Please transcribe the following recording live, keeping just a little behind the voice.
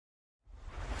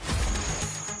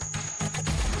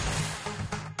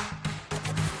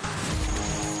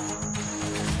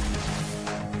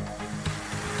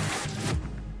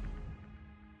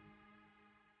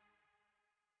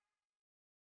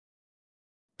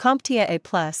CompTIA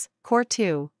A Core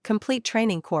 2 Complete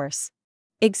Training Course.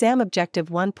 Exam Objective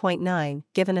 1.9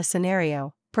 Given a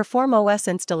scenario, perform OS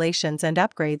installations and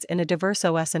upgrades in a diverse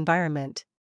OS environment.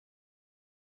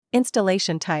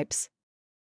 Installation types.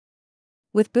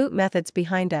 With boot methods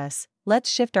behind us,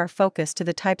 let's shift our focus to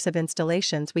the types of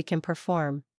installations we can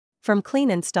perform. From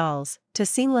clean installs to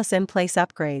seamless in-place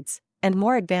upgrades, and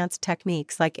more advanced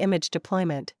techniques like image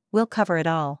deployment, we'll cover it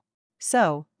all.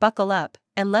 So, buckle up,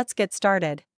 and let's get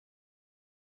started.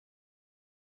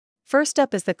 First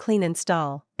up is the clean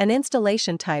install, an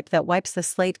installation type that wipes the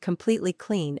slate completely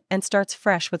clean and starts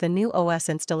fresh with a new OS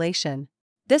installation.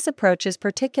 This approach is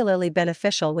particularly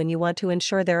beneficial when you want to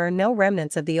ensure there are no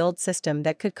remnants of the old system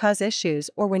that could cause issues,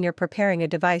 or when you're preparing a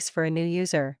device for a new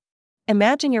user.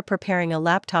 Imagine you're preparing a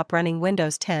laptop running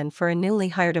Windows 10 for a newly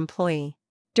hired employee.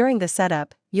 During the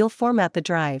setup, you'll format the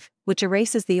drive, which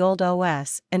erases the old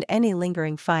OS and any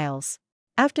lingering files.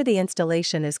 After the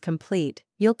installation is complete,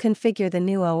 you'll configure the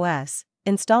new OS,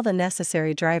 install the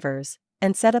necessary drivers,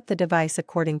 and set up the device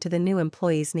according to the new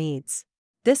employee's needs.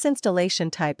 This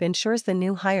installation type ensures the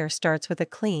new hire starts with a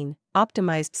clean,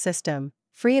 optimized system,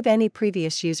 free of any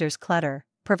previous user's clutter,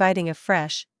 providing a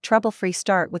fresh, trouble-free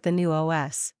start with the new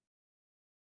OS.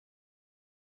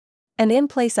 An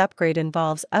in-place upgrade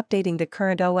involves updating the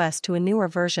current OS to a newer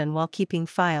version while keeping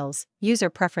files, user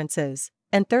preferences,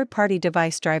 and third-party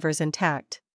device drivers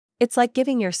intact. It's like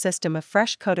giving your system a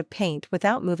fresh coat of paint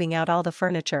without moving out all the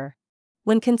furniture.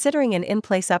 When considering an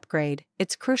in-place upgrade,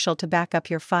 it's crucial to back up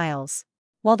your files.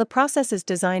 While the process is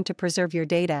designed to preserve your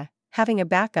data, having a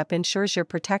backup ensures you're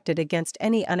protected against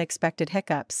any unexpected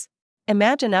hiccups.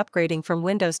 Imagine upgrading from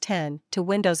Windows 10 to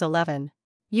Windows 11.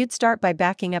 You'd start by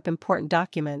backing up important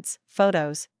documents,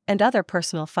 photos, and other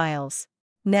personal files.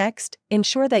 Next,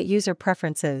 ensure that user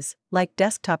preferences, like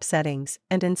desktop settings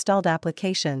and installed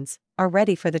applications, are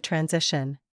ready for the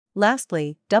transition.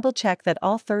 Lastly, double-check that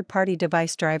all third-party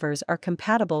device drivers are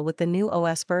compatible with the new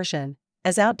OS version,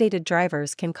 as outdated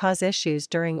drivers can cause issues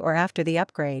during or after the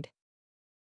upgrade.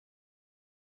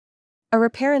 A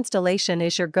repair installation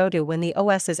is your go-to when the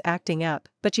OS is acting up,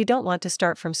 but you don't want to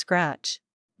start from scratch.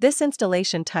 This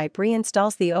installation type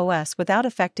reinstalls the OS without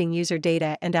affecting user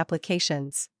data and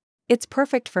applications. It's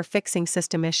perfect for fixing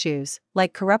system issues,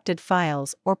 like corrupted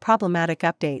files or problematic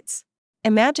updates.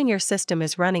 Imagine your system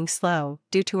is running slow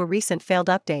due to a recent failed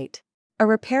update. A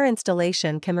repair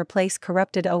installation can replace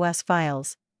corrupted OS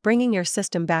files, bringing your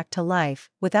system back to life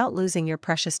without losing your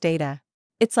precious data.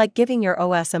 It's like giving your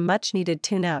OS a much-needed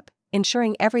tune-up,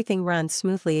 ensuring everything runs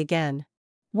smoothly again.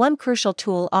 One crucial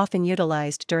tool often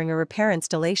utilized during a repair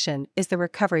installation is the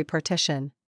recovery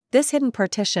partition. This hidden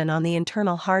partition on the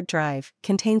internal hard drive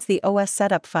contains the OS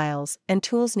setup files and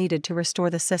tools needed to restore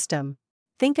the system.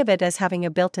 Think of it as having a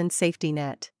built-in safety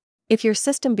net. If your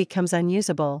system becomes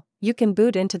unusable, you can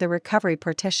boot into the recovery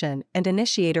partition and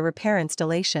initiate a repair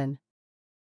installation.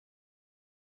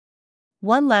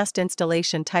 One last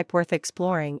installation type worth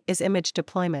exploring is image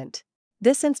deployment.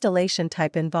 This installation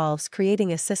type involves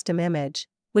creating a system image,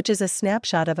 which is a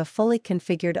snapshot of a fully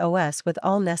configured OS with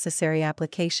all necessary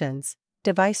applications,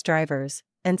 device drivers,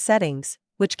 and settings,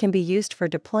 which can be used for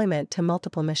deployment to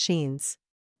multiple machines.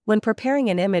 When preparing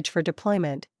an image for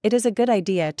deployment, it is a good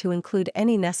idea to include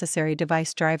any necessary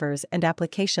device drivers and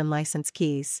application license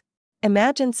keys.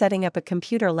 Imagine setting up a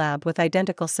computer lab with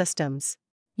identical systems.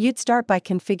 You'd start by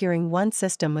configuring one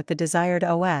system with the desired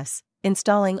OS,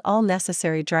 installing all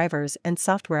necessary drivers and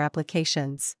software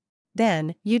applications.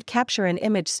 Then, you'd capture an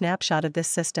image snapshot of this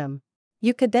system.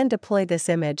 You could then deploy this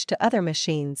image to other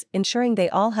machines, ensuring they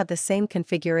all have the same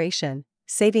configuration,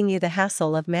 saving you the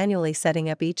hassle of manually setting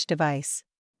up each device.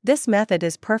 This method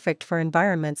is perfect for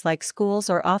environments like schools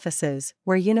or offices,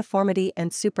 where uniformity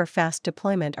and super-fast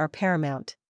deployment are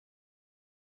paramount.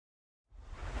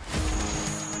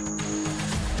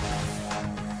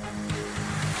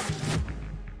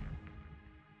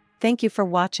 Thank you for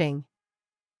watching.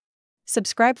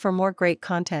 Subscribe for more great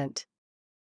content.